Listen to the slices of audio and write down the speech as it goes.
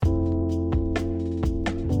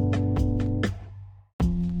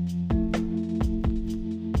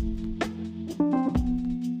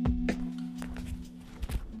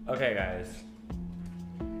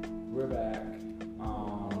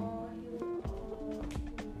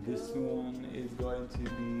This one is going to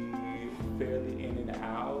be fairly in and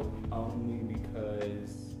out, only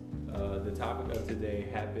because the topic of today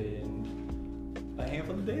happened a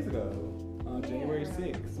handful of days ago, on January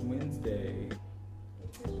 6th, Wednesday.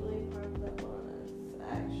 It's really hard to on us,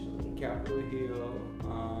 actually. Capitol Hill,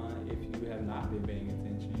 if you have not been paying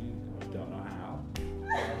attention, don't know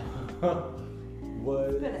how,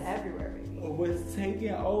 It's been everywhere, baby. was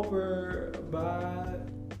taken over by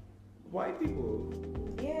white people.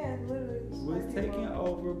 Yeah, literally. Was taken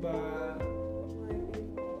over by,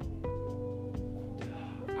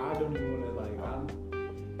 I don't even want to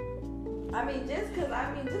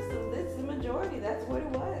just it's the majority. That's what it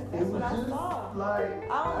was. That's what I saw. Like,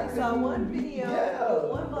 I only saw one video of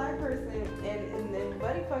one black person, and then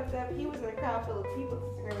Buddy fucked up. He was in a crowd full of people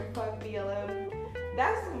screaming "fuck BLM."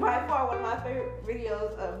 That's by far one of my favorite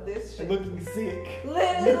videos of this shit. Looking sick.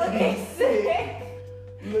 Literally looking sick.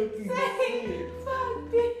 Looking sick. Fuck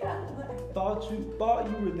BLM. Thought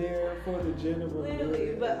you were there for the general. Literally,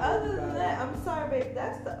 good. but other than that, I'm sorry, babe.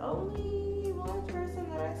 That's the only black person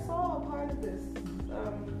that I saw a part of this,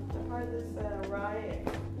 riot.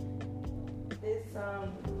 This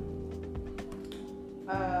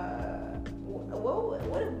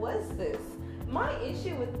what was this? My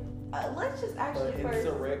issue with let's just actually first.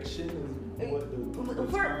 Insurrection is what the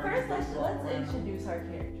First, let's introduce our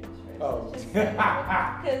characters first. Oh.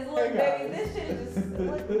 Because look, Hey, baby, this shit is just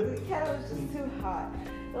look, the kettle is just too hot.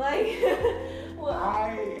 Like, well,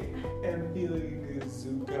 I am feeling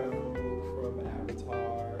Zuko from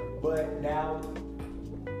Avatar, but now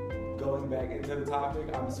going back into the topic,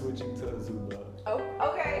 I'm switching to Azula. oh,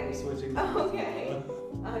 okay. I'm switching to Okay.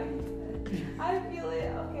 Azula. I feel it.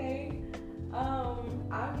 Okay.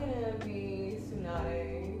 I'm gonna be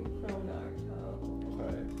Tsunade from Naruto.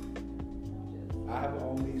 Okay. I have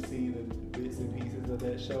only seen the bits and pieces of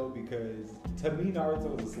that show because to me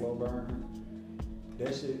Naruto is a slow burn.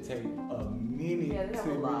 That shit take a minute to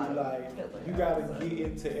really like. You gotta get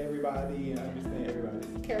into everybody and understand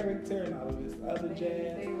everybody's character and all of this other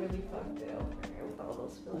jazz. They really fucked it over with all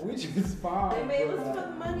those fillers. Which is fine. They made it was for the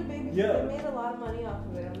money, baby. Yeah. They made a lot of money off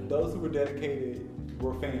of it. Those who were dedicated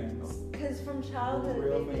were fans. Because from childhood,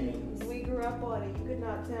 Real baby, fans. we grew up on it. You could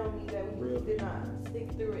not tell me that we Real did not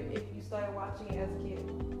stick through it if you started watching it as a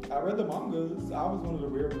kid. I read the mangas. I was one of the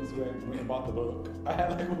rare ones who went and bought the book. I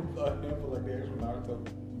had like a handful of the actual Naruto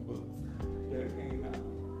books that came out.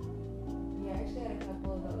 Yeah, I actually had a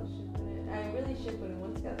couple of those shipping it. I really shipping it.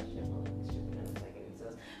 Once got the shipping in a second.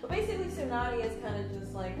 So, but basically, Tsunade is kind of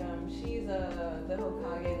just like she's the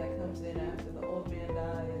Hokage that comes in after the old man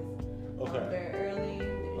dies. Okay. Very early.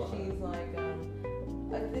 She's like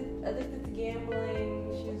addicted to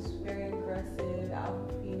gambling. She's very aggressive,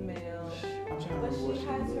 alpha female. But she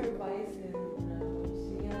has her vices, you know.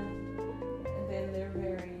 She has, and then they're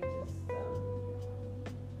very just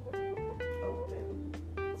open.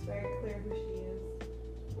 It's very clear who she is.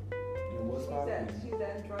 And what's She's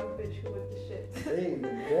that drunk bitch who with the shit. Hey,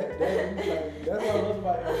 that's what I love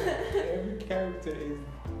about every character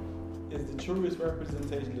is the truest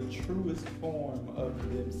representation, the truest form of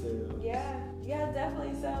themselves. Yeah,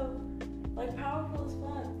 definitely. So, like, powerful as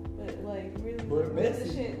fuck, but like really. But messy.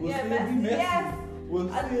 The shit. We'll Yeah, still messy. be messy. Yes. We'll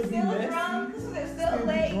still be Still messy. drunk, so they're still Still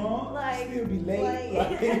late. be drunk. Like, still be late.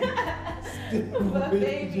 like, but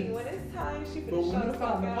baby, when it's time, she But finna when show it's the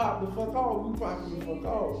time fuck to out. pop the fuck off, we pop the fuck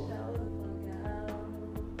off. Show the fuck out.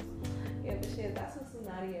 Yeah, but shit, that's what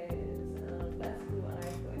Tsunade is. That's who I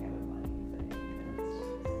feel like everybody can say.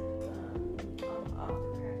 I'm off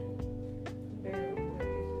the crack.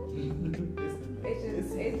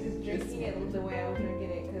 It's just drinking it the way I was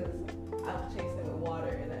drinking it because I was chasing it with water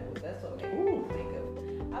and that's what made me think of.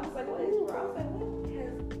 I was like, what is wrong? I was like,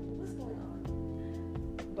 what's going on?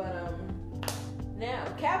 But now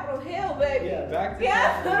Capitol Hill, baby. Yeah, back to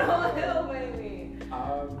Capitol Hill, baby.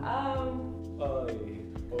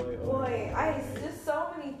 Boy, I just so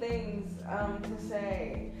many things to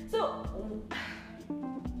say. So.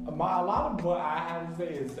 A lot of what I have to say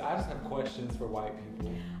is I just have questions for white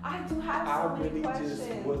people. I do have so many really questions.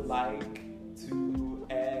 just would like to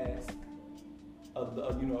ask a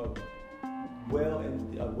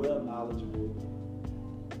well knowledgeable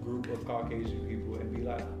group of Caucasian people and be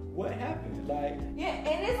like, what happened? Like, yeah,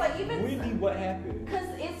 and it's like even really, what happened? because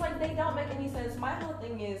it's like they don't make any sense. My whole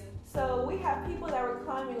thing is, so we have people that were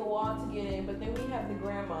climbing a wall to get in, but then we have the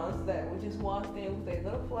grandmas that would just walk in with their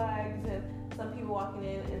little flags, and some people walking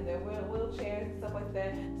in their wheelchairs and stuff like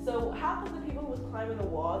that. So how come the people who was climbing the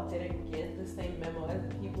wall didn't get the same memo as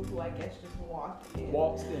the people who I guess just walked in?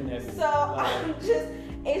 Walked in there. So I'm just,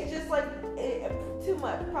 it's just like too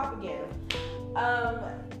much propaganda.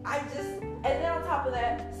 And then on top top of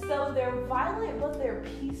that, so they're violent but they're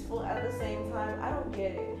peaceful at the same time. I don't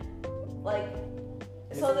get it. Like,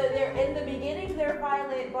 so they're in the beginning they're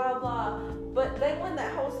violent, blah blah, but then when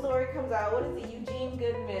that whole story comes out, what is it, Eugene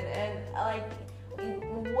Goodman, and like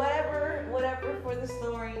whatever for the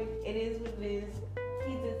story, it is what it is.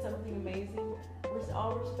 He did something amazing.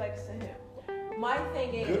 All respects to him. My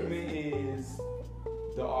thing is, Goodman is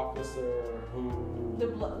the officer who the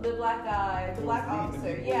black guy, the black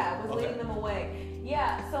officer, was leading them away.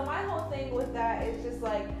 Yeah. So my whole thing with that is just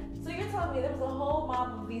like, so you're telling me there was a whole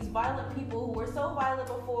mob of these violent people who were so violent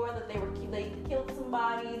before that they killed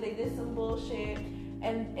somebody, they did some bullshit,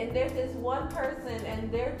 and there's this one person and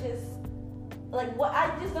they're just like, what?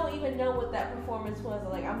 I just don't even know what that performance was.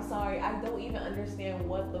 Like, I'm sorry, I don't even understand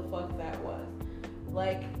what the fuck that was.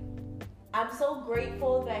 Like, I'm so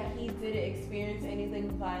grateful that he didn't experience anything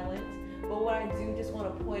violent. But what I do just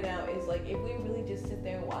want to point out is, like, if we really just sit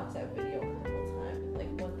there and watch that video a couple times, like,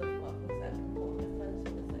 what the fuck was that performance?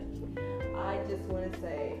 I just want to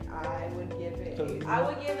say I would give it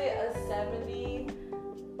a 70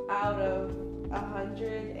 out of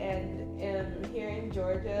 100, and here in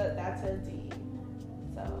Georgia, that's a D.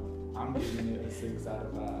 So I'm giving it a 6 out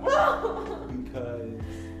of 5 because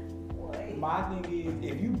my thing is,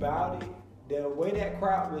 if you bowed it, the way that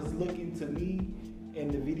crowd was looking to me in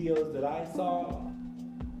the videos that I saw,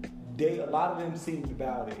 a lot of them seemed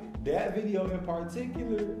about it. That video in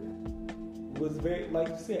particular was very, like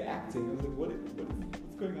you said, acting. It was like, what's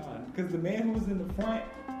going on? Because the man who was in the front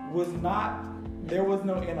was not. There was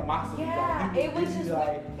no animosity. Yeah, it was just.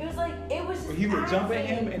 He would jump at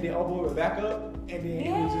him and then elbow it back up, and then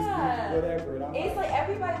it was just whatever. And it's like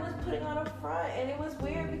everybody was putting on a front, and it was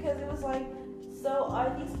weird because it was like, so are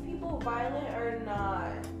these people violent or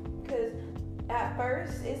not? Because at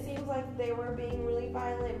first it seems like they were being really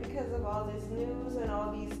violent because of all this news and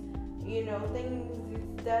all these, things,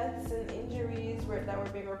 these deaths and injuries that were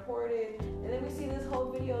being reported, and then we see this whole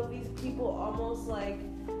video of these people almost like.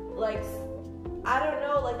 I don't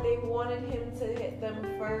know, like they wanted him to hit them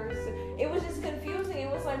first. It was just confusing. It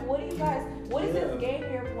was like, what is this game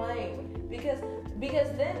you're playing? Because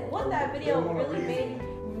then what that video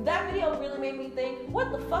really made me think,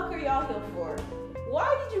 what the fuck are y'all here for? Why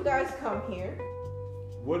did you guys come here?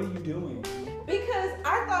 What are you doing? Because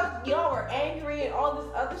I thought y'all were angry and all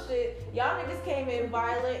this other shit. Y'all niggas came in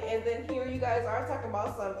violent, and then here you guys are talking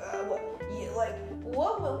about some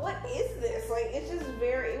what is this? Like, it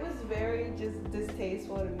was very just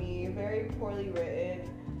distasteful to me. Very poorly written.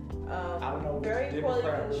 I don't know. Very poorly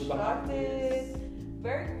constructed.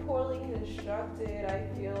 Very poorly constructed. I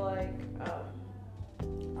feel like. I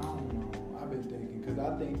don't know. I've been thinking because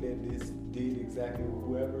I think that this did exactly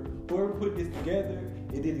whoever put this together.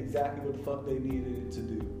 It did exactly what the fuck they needed it to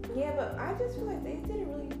do. Yeah, but I just feel like they did a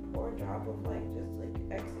really poor job of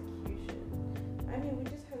execution. I mean, we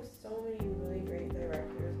just have so many really great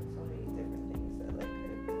directors and so many different things that could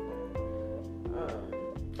have been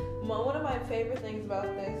done. One of my favorite things about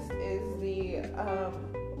this is the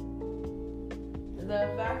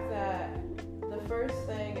fact that the first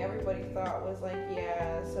thing everybody thought was like,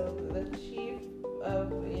 yeah, so the chief of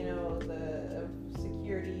the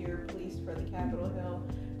security or police for the Capitol Hill,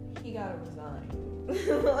 he gotta resign.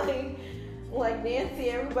 like Nancy,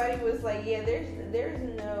 everybody was like, yeah, there's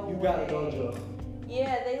no way. You gotta go, Joe.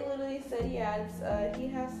 Yeah, they literally said, yeah, it's he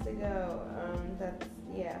has to go.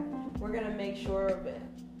 We're gonna make sure of it.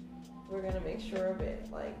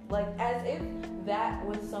 Like as if that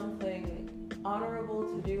was something honorable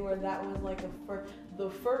to do, or that was like the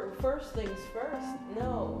first things first.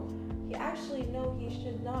 No, he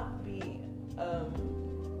should not be.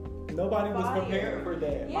 Nobody was prepared for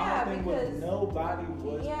that. Yeah, because nobody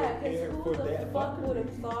was prepared for that. Who the fuck would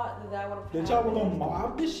have thought that would have happened? That y'all were gonna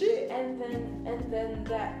mob this shit? And then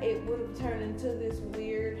that it would have turned into this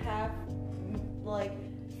weird half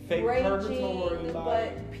fake raging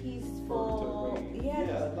but peaceful.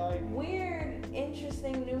 Weird,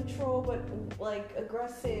 interesting, neutral, but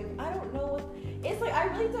aggressive. I don't know what it's like. I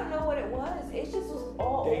really don't know what it was. It just was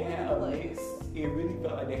all over the place. It really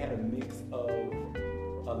felt like they had a mix of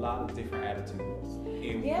a lot of different attitudes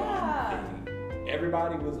in one thing.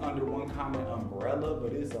 Everybody was under one common umbrella,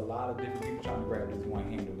 but it's a lot of different people trying to grab this one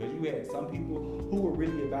handle. Because you had some people who were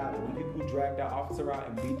really about it. When people who dragged that officer out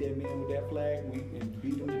and beat that man with that flag and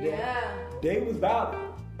beat him to death, they was about it.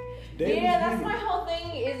 That's my whole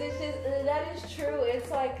thing. That is true. It's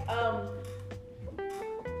like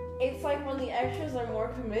when the extras are more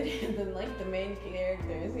committed than the main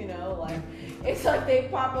characters, it's like they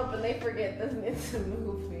pop up and they forget that it's a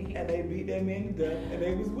movie. And they beat that man to death, and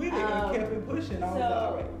they was with it and kept it pushing. I was like,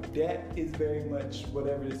 all right, that is very much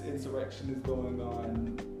whatever this insurrection is going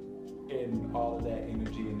on, and all of that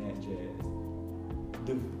energy and that jazz.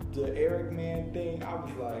 The Eric man thing, I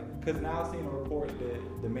was like, because now I've seen a report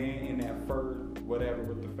that the man in that fur, whatever,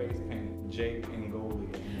 with the face paint, Jake and Goldie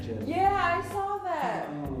and Jeff. Yeah, I saw that.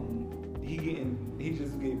 He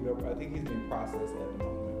just gave up. I think he's being processed at the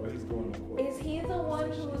moment, or he's going to court. Is he the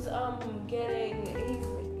one who's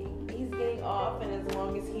he's getting off, and as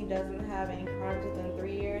long as he doesn't have any crimes within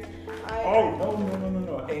 3 years?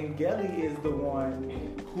 No. Angeli is the one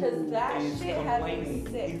who is complaining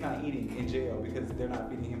he's not eating in jail because they're not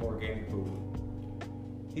feeding him organic food.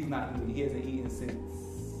 He's not eating. He hasn't eaten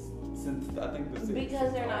since I think the 6th.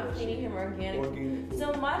 Because they're not feeding him organic food.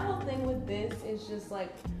 So my whole thing with this is just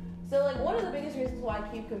like, so like one of the biggest reasons why I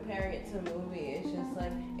keep comparing it to a movie is just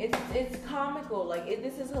like it's comical. Like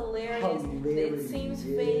this is hilarious. It seems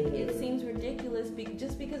fake. It seems ridiculous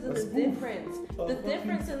just because of the difference. The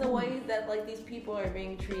difference in the ways that like these people are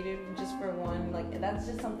being treated. Just for one, like that's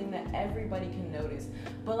just something that everybody can notice.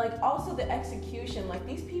 But like also the execution. Like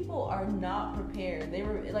these people are not prepared.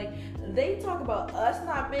 They talk about us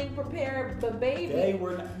not being prepared, but baby,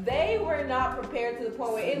 they were not prepared to the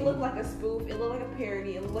point where it looked like a spoof. It looked like a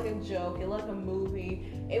parody. It looked like a joke. It looked like a movie.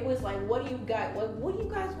 It was like, what do you guys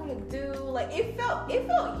want to do? Like it felt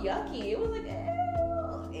yucky. It was like,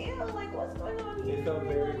 ew, like what's going on here? It felt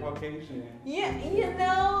very Caucasian. Yeah,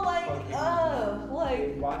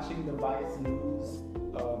 like watching the Vice News.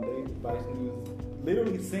 Vice News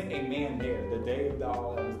literally sent a man there the day of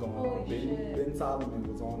all that was going on. Ben Solomon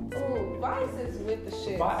was on. Oh, Vice is with the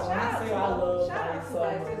shit. I love Vice so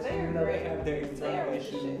much. They're great. They have their internal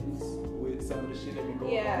issues with some of the shit that be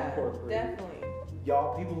going on in corporate. Definitely.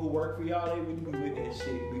 Y'all, people who work for y'all, they wouldn't be with that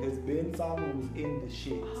shit because Ben Solomon was in the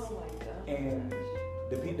shit. Oh my god. And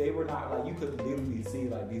the people, they were not like, you could literally see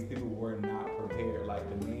like these people were not prepared. Like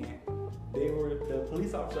the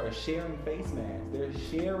police officers are sharing face masks. They're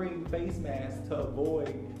sharing face masks to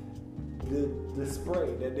avoid the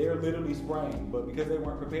spray that they're literally spraying. But because they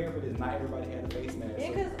weren't prepared for this, not everybody had a face mask. Yeah,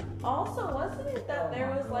 because also wasn't it that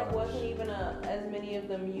wasn't even as many of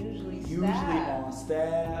them usually on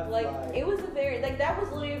staff. Like it was that was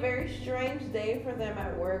literally a very strange day for them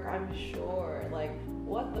at work, I'm sure. Like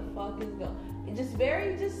what the fuck is going?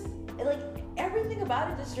 Like everything about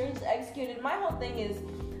it just strangely executed. My whole thing is,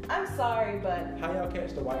 I'm sorry, but how y'all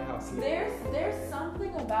catch the White House? There's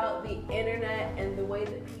something about the internet and the way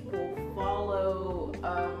that people follow.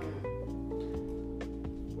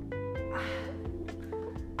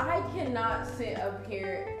 I cannot sit up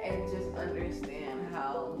here and just understand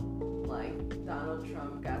how like Donald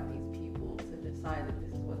Trump got these people to decide that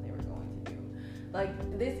this is what they were going to do. Like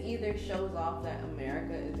this either shows off that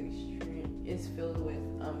America is filled with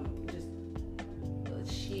just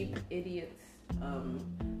cheap idiots,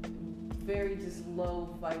 very just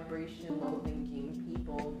low vibration, low thinking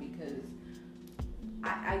people, because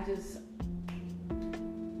I just,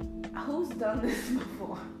 who's done this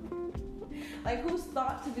before? Like who's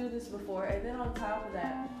thought to do this before? And then on top of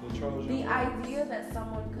that, the idea that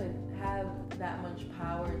someone could have that much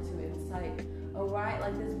power to incite a riot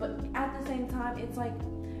like this, but at the same time, it's like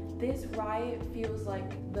this riot feels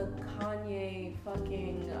like the Kanye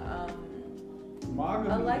fucking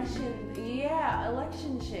election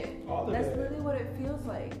shit. That's literally what it feels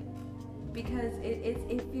like, because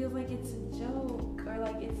it feels like it's a joke, or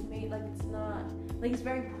like it's made like it's not, like it's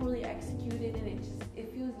very poorly executed, and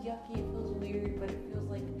it feels yucky, it feels weird, but it feels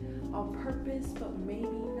like on purpose, but maybe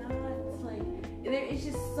not. It's like it's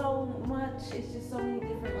just so many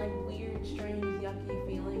different like weird, strange, yucky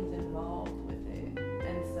feelings involved with it,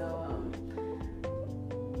 and so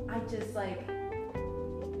I just like,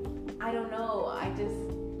 I don't know.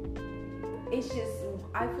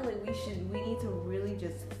 I feel like we need to really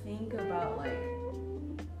just think about like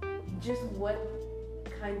just what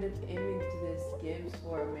kind of image this gives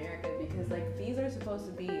for America, because like these are supposed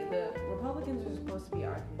to be, the Republicans are supposed to be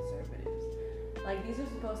our conservatives. Like these are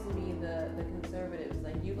supposed to be the conservatives.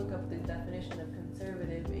 Like you look up the definition of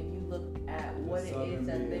conservative and you look at what it is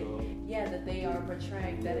that they are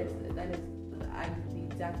portraying. That is the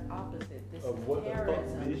exact opposite. This is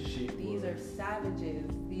terrorism. These are savages.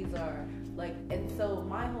 These are like, and so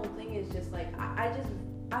my whole thing is just like, I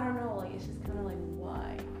don't know, like it's just kind of like,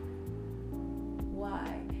 why?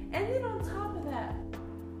 And then on top of that,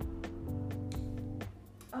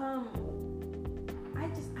 I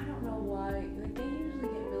don't know why, like they usually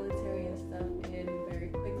get military and stuff in very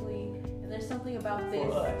quickly, and there's something about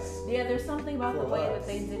this. Yeah, there's something about the way that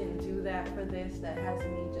they didn't do that for this that has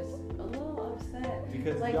me just a little upset.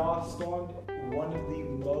 Because like, y'all stormed one of the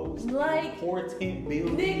most important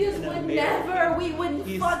buildings niggas in would American never, we would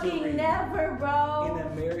history. fucking never, bro. In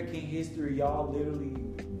American history, y'all literally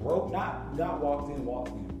broke, not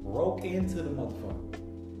broke into the motherfucker.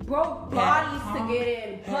 Broke bodies to get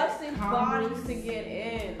in, busting bodies to get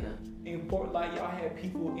in. Like y'all had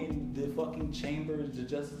people in the fucking chambers, the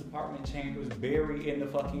Justice Department chambers, buried in the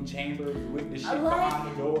fucking chambers with the shit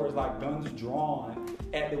behind the doors, like guns drawn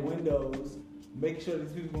at the windows, making sure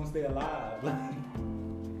these people gonna stay alive. Like,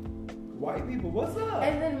 white people, what's up?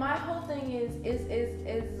 And then my whole thing is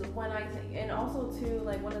when I think, and also too,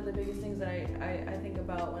 like one of the biggest things that I think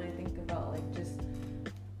about when I think about like just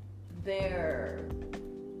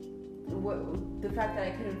the fact that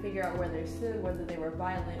I couldn't figure out where they stood, whether they were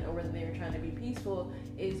violent or whether they were trying to be peaceful,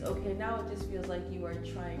 is okay. Now it just feels like you are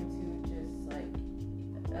trying to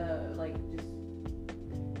just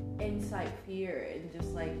incite fear and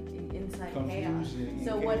just like incite chaos.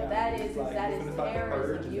 So what that is that is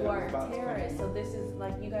terrorism. You are a terrorist. So this is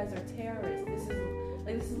like, you guys are terrorists.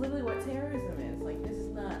 This is literally what terrorism is. Like, this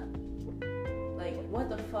is not like, what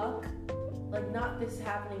the fuck. Like, not this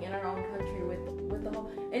happening in our own country with the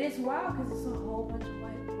whole... And it's wild because it's a whole bunch of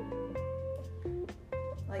white people.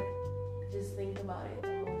 Like, just think about it. It's a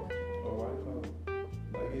whole bunch of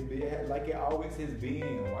white people. Like it always has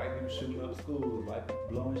been. White people shooting up schools, white people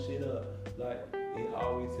blowing shit up. Like, it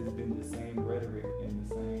always has been the same rhetoric and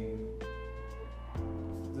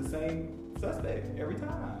the same suspect every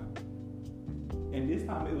time. And this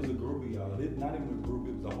time it was a group of y'all. Not even a group,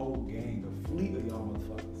 it was a whole gang, a fleet of y'all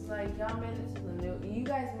motherfuckers. Like, y'all made it to the news. You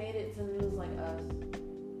guys made it to the news like us.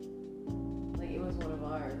 Like, it was one of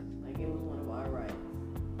ours. Like, it was one of our rights.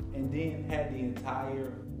 And then had the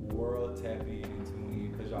entire world tap in and tune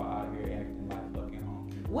in because y'all out here acting like fucking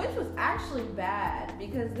homies. Which was actually bad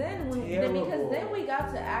because then we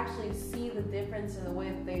got to actually see the difference in the way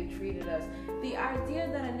that they treated us. The idea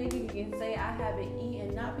that a nigga can say I haven't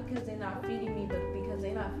eaten, not because they're not feeding me, but because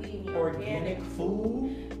they're not feeding me organic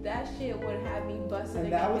food. That shit would have me busting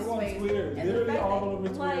and that was on face. Twitter, literally all over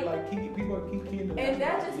Twitter, like people keep kidding. And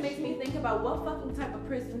that just makes me think about what fucking type of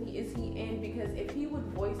prison is he in, because if he would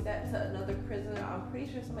voice that to another prisoner, I'm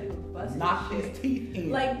pretty sure somebody would bust his teeth in.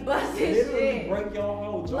 Like, bust his literally shit. Break your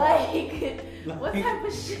whole jaw. Like, what type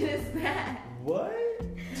of shit is that? What?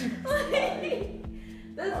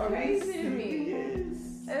 That's crazy to me.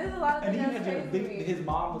 There's a lot of things that's crazy to me. His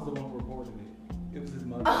mom was the one who reported it. It was his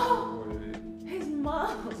mother who reported it. His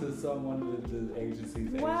mom? To one of the agencies.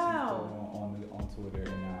 Wow. On Twitter,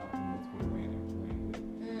 and now Twitter ran with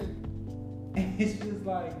it. And it's just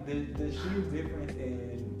like the sheer difference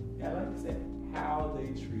in, like I said, how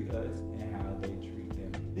they treat us and how they treat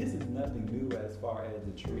them. This is nothing new as far as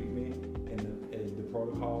the treatment and the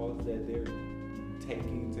protocols that they're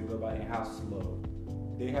taking to go by and how slow.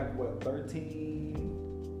 They have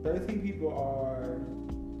 13 people are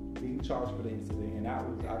being charged for the incident, and I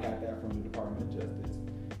got that from the Department of Justice.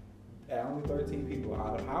 Only 13 people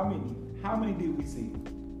out of how many did we see?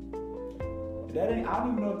 I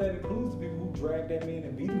don't even know if that includes the people who dragged that man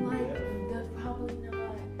and beat him to death. Probably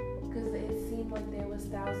not, because it seemed like there was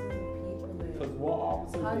thousands of people there. Because one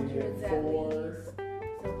officer hundreds at least.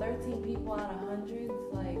 So 13 people out of hundreds,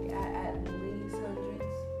 like at least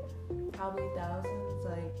hundreds, probably thousands.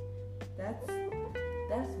 Like,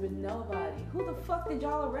 that's with nobody. Who the fuck did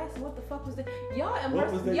y'all arrest? What the fuck was that? Y'all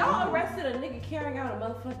arrested a nigga carrying out a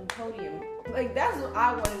motherfucking podium. Like, that's what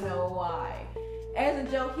I want to know why. As a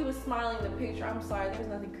joke, he was smiling in the picture. I'm sorry, there was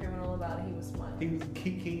nothing criminal about it. He was smiling. He was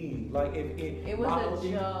kicking. Like, it was a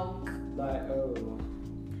joke. Like,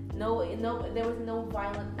 No, there was no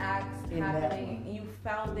violent acts happening. You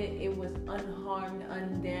found it was unharmed,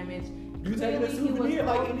 undamaged. You take a souvenir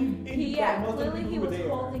like any clearly he was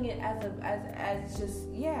holding it as just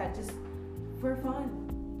for fun.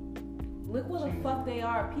 Look what the fuck they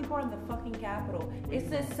are. People are in the fucking Capitol. It's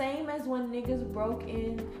the same as when niggas broke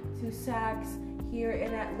into Saks here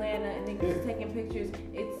in Atlanta and niggas taking pictures.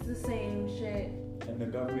 It's the same shit. And the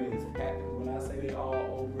government is happy when I say they all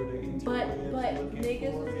over the internet. But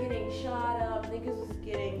niggas was getting shot up. Niggas was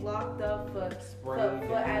getting locked up for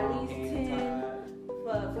at least 10.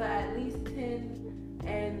 For at least 10,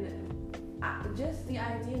 and just the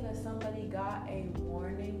idea that somebody got a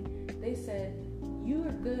warning, they said, you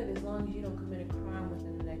are good as long as you don't commit a crime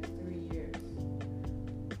within the next 3 years.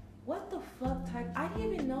 What the fuck type? I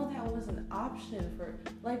didn't even know that was an option for,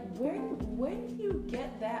 like, where do you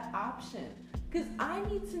get that option? Because I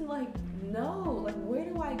need to, like, know, like, where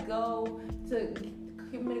do I go to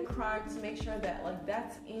commit a crime to make sure that, like,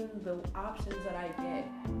 that's in the options that I get.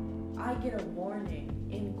 I get a warning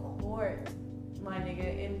in court, my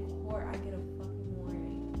nigga. In court, I get a fucking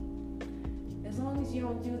warning. as long as you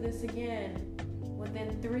don't do this again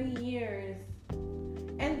within 3 years.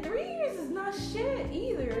 And 3 years is not shit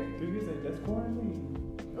either. 3 years, that's quarantine.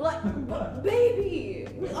 Like, baby,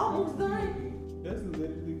 we almost done. That's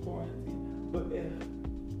literally quarantine. But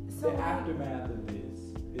so the aftermath of this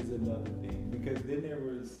is another thing. Because then there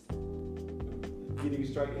was, getting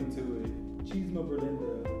straight into it, Chisma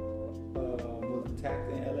Berlinda was attacked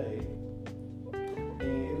in LA.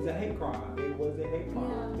 And it was a hate crime. It was a hate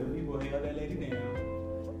crime. Yeah. The people held that lady down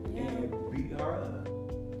and beat her up.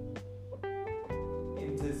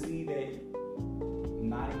 And to see that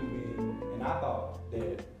not even, and I thought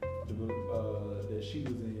that that she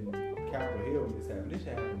was in Capitol Hill when this happened. This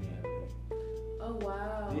shit happened in LA. Oh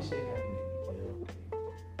wow. This shit happened in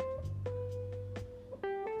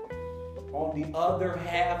LA. On the other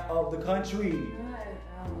half of the country.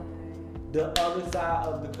 The other side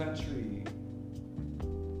of the country.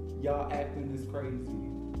 Y'all acting this crazy.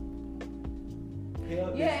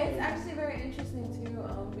 Yeah, it's actually very interesting too,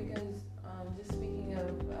 because just speaking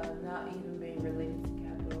of not even being related to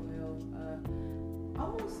Capitol Hill,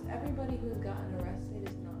 almost everybody who's gotten arrested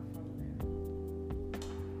is not from there.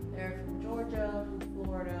 They're from Georgia, from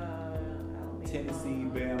Florida, Alabama, Tennessee,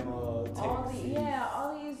 Bama, Texas.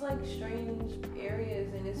 All these like strange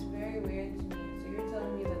areas, and it's very weird to me. So you're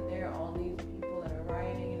telling me that there are all these people that are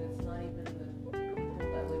rioting, and it's not even the people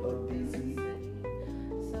that live within the city.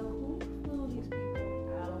 So who flew these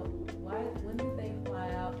people out? When did they fly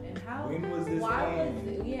out? And how? When was this?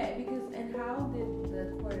 And how did the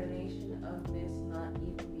coordination of this not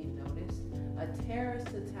even be noticed? A terrorist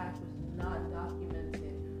attack was not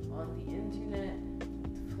documented on the internet.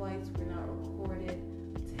 The flights were not recorded.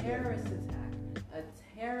 Terrorist attack.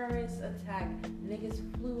 Niggas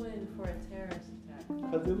flew in for a terrorist attack.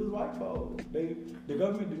 Because it was white folks. The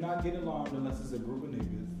government do not get alarmed unless it's a group of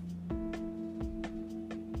niggas.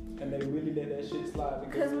 And they really let that shit slide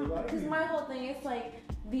because my whole thing is like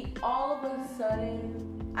all of a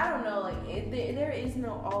sudden, I don't know, like there is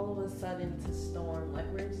no all of a sudden to storm. Like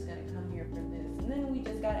we're just gonna come here for this, and then we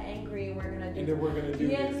just got angry and we're gonna do. And then we're gonna do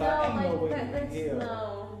this.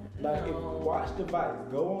 Watch the Vice.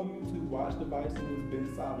 Go on YouTube. Watch the Vice news. Ben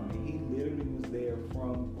Solomon. He literally was there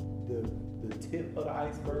from the tip of the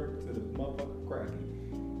iceberg to the motherfucker cracking.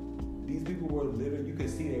 These people were literally, you could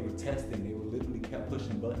see they were testing. They were literally kept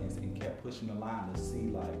pushing buttons and kept pushing the line to see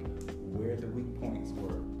like where the weak points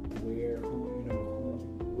were, who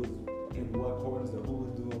was in what corners or who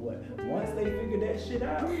was doing what. Once they figured that shit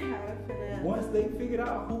out, once they figured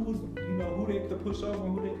out who was, who they could push over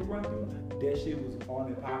and who they could run through, that shit was on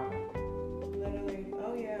and popping. Literally.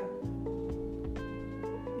 Oh yeah.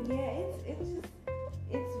 Yeah,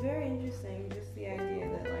 it's very interesting, just the idea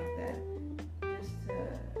that like that, just to,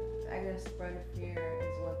 I guess, spread fear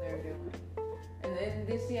is what they're doing, and then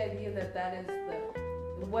just the idea that is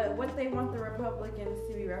what they want the Republicans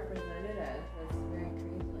to be represented as. That's very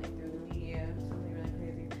crazy, like through the media, something really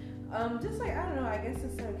crazy. Just like I don't know, I guess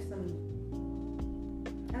it's like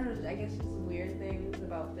I guess just weird things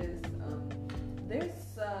about this.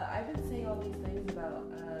 I've been saying all these things about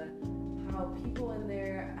how people in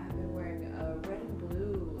there have been wearing red and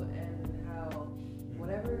blue, and how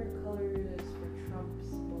whatever color it is for Trump's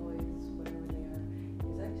boys, whatever they are,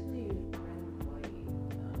 is actually red and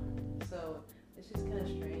white. So it's just kind of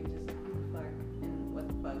strange. It's like who the fuck and what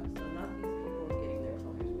the fuck. So not these people getting their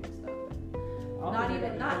colors mixed up.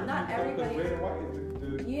 Not everybody.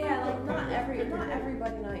 Yeah, like not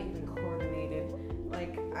everybody not even coordinated.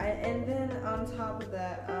 Like and then on top of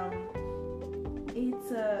that,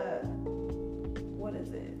 it's what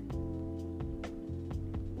is it?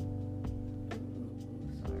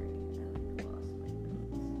 Sorry, I lost my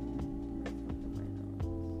notes.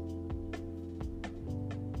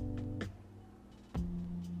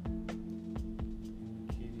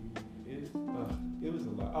 It was a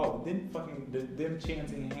lot. Oh, then them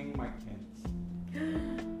chanting "Hang Mike Pence."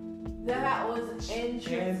 That was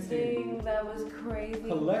interesting. That was crazy.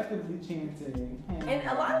 Collectively chanting. And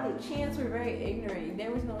a lot of the chants were very ignorant.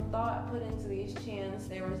 There was no thought put into these chants.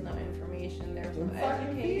 There was no information. There was no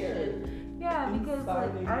education. Yeah, because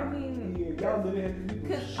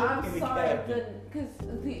because I'm sorry, because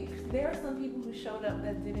there are some people who showed up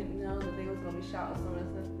that didn't know that they was gonna be shot with someone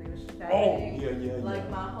since they was shouting. Oh, yeah. Like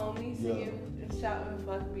my homies shouting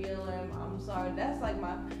 "fuck BLM." I'm sorry. That's like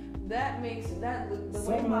that makes the some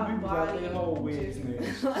way my people body. Got their whole wigs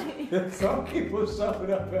like, some people showed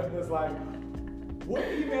up and was like, "What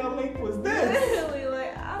email link was this?" Literally,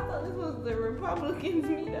 like I thought this was the Republicans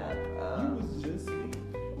meetup. You was just me.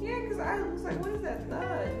 Yeah, because I was like, "What is that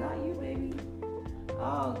thud? Not you, baby."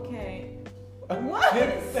 Okay. What?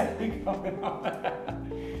 Exactly going on.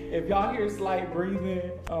 If y'all hear slight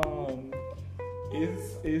breathing,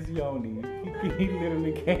 it's Yoni. He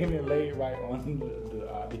literally came and laid right on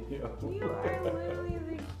the audio. You are literally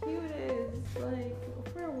the cutest. Like,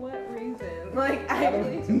 for what reason? Like, I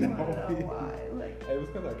really just want to know why. Like, it was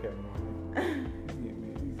because I kept moving.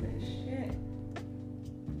 Shit.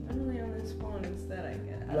 I'm really on this phone instead, I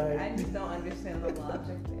guess. Like, I just don't understand the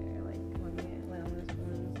logic there. Like, when we lay on this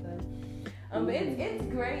phone instead. It's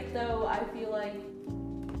great though. I feel like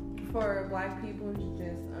for Black people to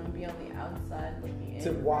just be on the outside looking in.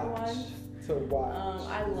 To watch.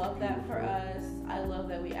 I love that for us. I love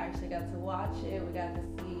that we actually got to watch it. We got to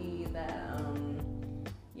see that.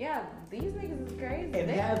 Yeah, these niggas is crazy. And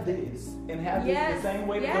have this the same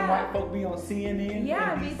way that the white folk be on CNN.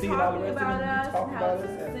 Yeah, and be talking about us, how it's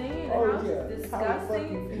insane, and how it's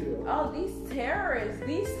disgusting. Oh, these terrorists,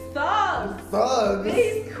 these thugs,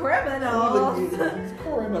 these criminals.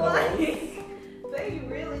 Like, they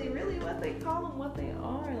really, what they call them, what they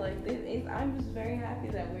are. Like, I'm just very happy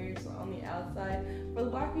that we're on the outside. For the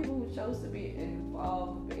Black people who chose to be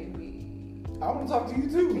involved, baby. I want to talk to you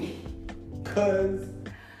too, cause.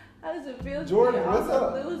 How does it feel Jordan, to be what's on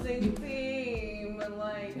up? the losing team? And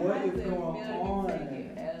like, what how does it feel to be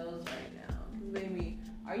taking L's right now? Baby,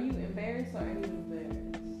 are you embarrassed or are you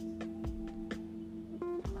embarrassed?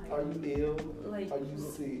 Like, are you ill? Like, are you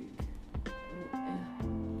sick?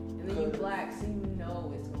 And then you Black, so you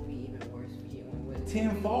know it's gonna be even worse for you.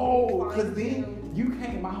 Tenfold, because then you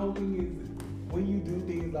can't. My whole thing is when you do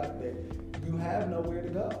things like that, you have nowhere to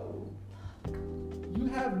go. You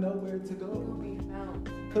have nowhere to go. You'll be found.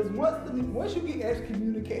 Because once you get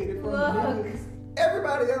excommunicated from the niggas,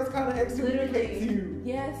 everybody else kind of excommunicates you.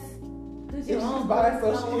 Yes. It's just by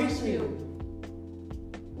association.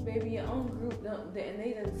 Baby, your own group, and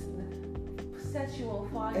they just set you on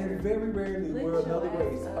fire. And very rarely we're another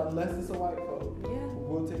race, unless it's a white folk. Yeah.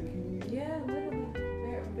 We'll take you in. Yeah, literally.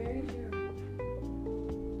 Very, very true.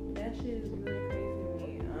 That shit is really crazy to me.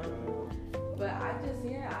 But I just,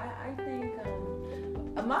 I think,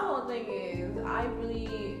 my whole thing is, I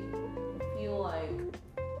really feel like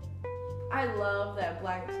I love that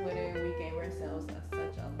Black Twitter, we gave ourselves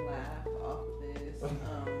such a laugh off this. The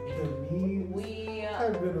memes we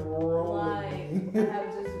have been rolling.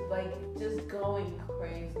 just going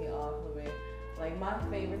crazy off of it. Like, my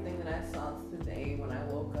favorite thing that I saw today when I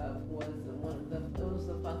woke up was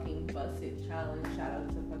the fucking Busted challenge. Shout out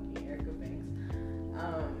to fucking Erica Banks.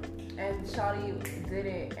 And Shawty did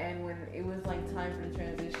it, and when it was like time for the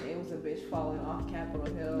transition, it was a bitch falling off Capitol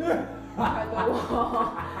Hill by the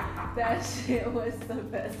wall. That shit was the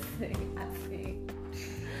best thing I've seen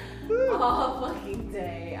all fucking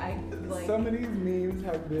day. Some of these memes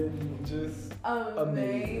have been just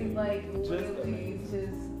amazing. Like, literally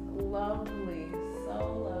just lovely, so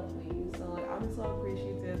lovely. So like, I'm so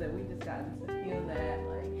appreciative that we just gotten to feel that.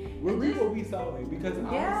 Like, we're people we saw it because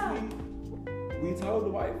honestly. We told the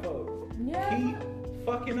white folks, keep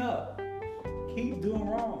fucking up. Keep doing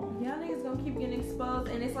wrong. Y'all niggas gonna keep getting exposed.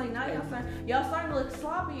 And it's like, now y'all starting to look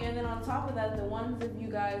sloppy. And then on top of that, the ones of you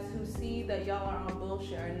guys who see that y'all are on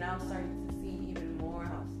bullshit are now starting to see even more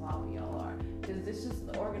how sloppy y'all are. Because it's just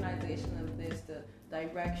the organization of this, the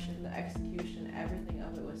direction, the execution, everything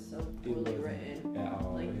of it was so poorly written.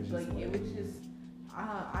 Like it was just,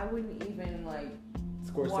 I wouldn't even like.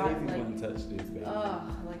 Scorsese wouldn't touch this, baby.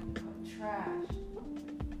 Like trash.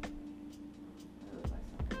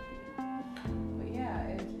 But yeah,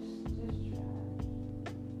 it's just trash.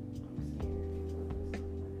 I'm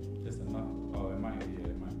scared. Just enough. Oh, it might be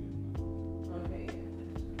enough. Okay.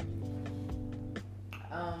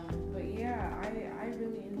 But yeah, I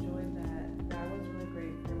really enjoyed that. That was really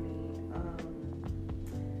great for me.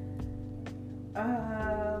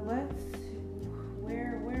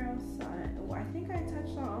 Where else? I think I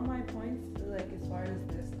touched on all my points, like, as far as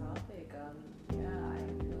this topic. Yeah, I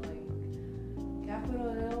feel like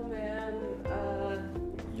Capitol Hill, man.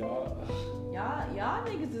 Y'all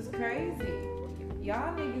niggas is crazy.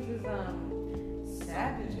 Y'all niggas is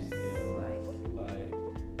savages.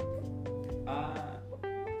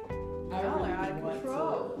 Y'all are out of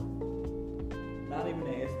control. Not even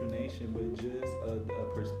an explanation, but just a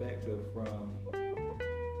perspective from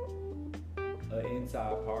an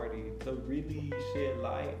inside party to really shed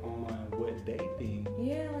light on what they think.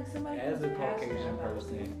 Yeah, like somebody as a Caucasian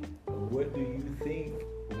person, what do you think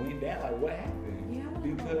went down? Like, what happened? Yeah, I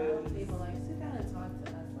want to know people. Like, sit down and talk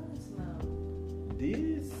to us. Let us know.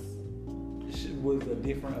 This was a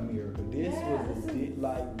different America. This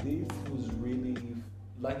was really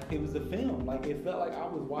like it was a film. Like, it felt like I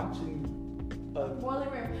was watching. But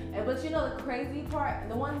you know the crazy part.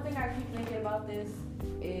 The one thing I keep thinking about this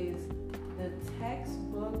is the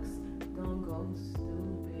textbooks gonna go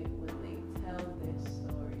stupid when they tell this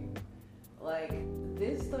story. Like,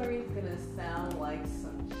 this story is gonna sound like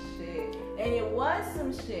some shit. And it was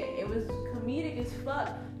some shit. It was comedic as fuck.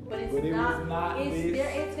 But it's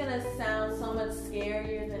it's gonna sound so much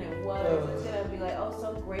scarier than it was. It's gonna be like, oh,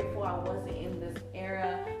 so grateful I wasn't in this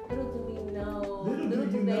era. Little do we know. Little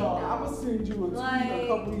do they know. I'm gonna send you a tweet a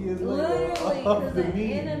couple years later. Literally, because the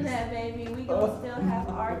internet, baby, we gonna still have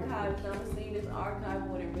archives. I'm gonna see this archive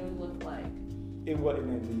what it really looked like. It wasn't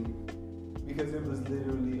that deep because it was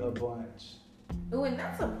literally a bunch. Ooh, and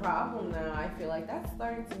that's a problem now. I feel like that's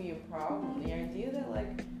starting to be a problem. The idea that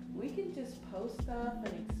like we can just post stuff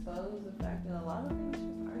and expose the fact that a lot of things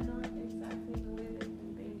just are not exactly the way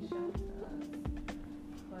they've been shown to us.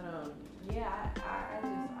 But yeah, I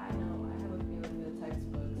know I have a feeling the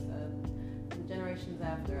textbooks and the generations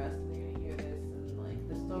after us are gonna hear this and like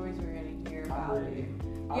the stories we're gonna hear about it.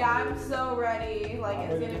 Yeah, I'm so ready. Like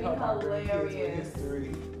it's gonna be hilarious.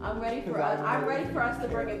 I'm ready for us to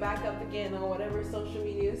bring it back up again on whatever social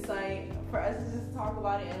media site for us to just talk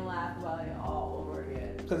about it and laugh about it all over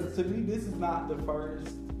again. Because to me, this is not the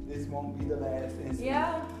first. This won't be the last incident.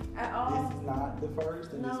 Yeah, at all. This is not the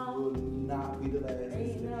first, and this will not be the last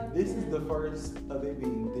incident. This is the first of it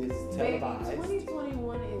being this televised. Baby,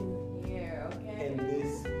 2021 is here, okay? And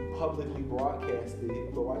this publicly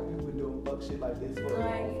broadcasted, but white people been doing fuck shit like this for a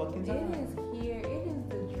long fucking time. It is here. It is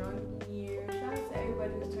the drunken year. Shout out to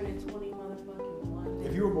everybody who's turning 20 motherfucking one.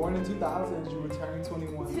 If you were born in 2000, you were turning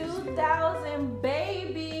 21. 2000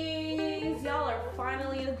 babies. Y'all are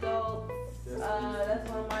finally adults. That's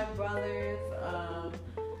one of my brothers.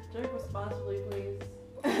 Drink responsibly, please.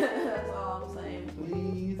 That's all I'm saying.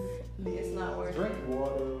 Please. It's not worth Drink it.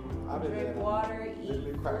 water. Drink water, eat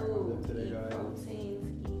food, today, eat guys.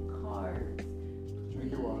 proteins, eat carbs. Drink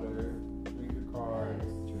your water. Drink your carbs.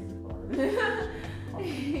 Drink your carbs.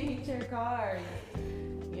 Eat your carbs.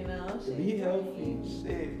 You know, be healthy.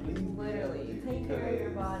 Shit, please. Literally, take care of your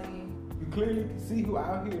body. You clearly can see who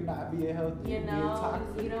out here not being healthy. You know,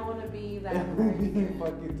 you don't want to be that person. person.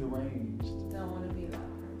 Fucking deranged. Don't want to be that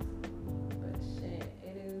person. But shit,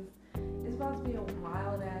 it's about to be a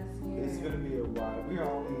wild ass year. It's gonna be a wild. We're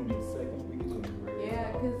only in the second week of January. Yeah,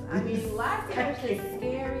 because I mean, last year was just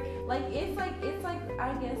scary. Like it's like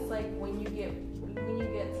I guess like when you get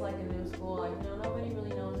to like a new school, like nobody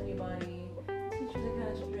really knows anybody. Teachers are kind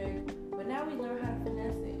of strict, but now we learn how to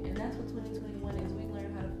finesse it, and that's what 2021 is. We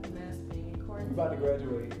learn how to finesse being in quarantine. You about to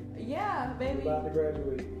graduate? Yeah, baby. You about to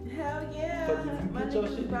graduate? Hell yeah! Because if you get your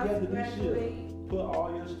shit together this year,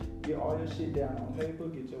 get all your shit down on paper,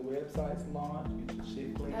 get your websites launched, get your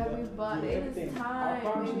shit cleaned up. Everybody, it is time. I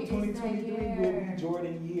promise you, 2023 will be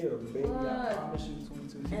Jordan year, baby. Look. I promise you,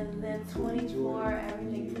 2023. And then 24,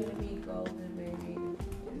 everything's gonna be golden, baby.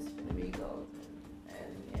 It's gonna be golden,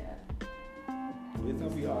 and yeah, it's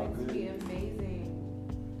gonna be all good. It's gonna be amazing.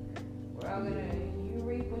 We're all you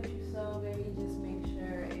reap what you sow, baby. Just make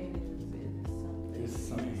sure it is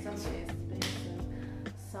something expensive,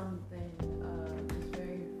 something just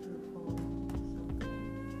very fruitful, something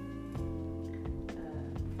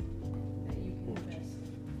that you can invest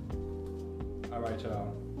in. All right, y'all.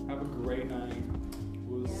 Have a great night.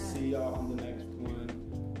 We'll see y'all on the next one.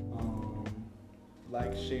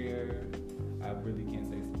 Like, share. I really can't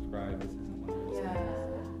say subscribe. This isn't one of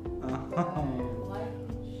those things. Like,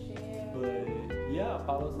 share. But yeah,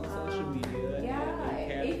 follow us on social media.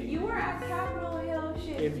 Yeah, if you were at Capitol Hill,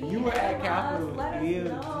 if you were at Capitol let us Hill,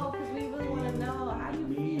 know, because we really want to know how you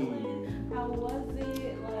feeling. How was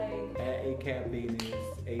it? Like at ACAB Venus,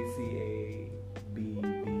 ACABVNUS.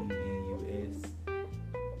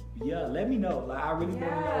 Yeah, let me know. Like I really want to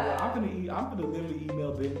know. I'm gonna literally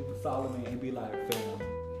email Ben Solomon and be like, fam,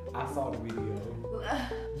 I saw the video.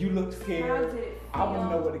 You look scared. I want to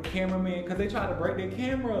know what the cameraman, because they try to break their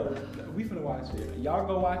camera. We finna watch it. Y'all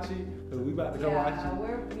go watch it, because we about to go watch it.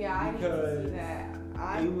 I need to see that.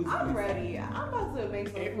 I'm ready. I'm about to make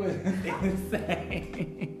some. It was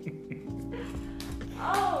insane.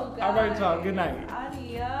 Oh, God. All right, y'all. Good night.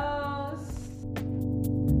 Adios.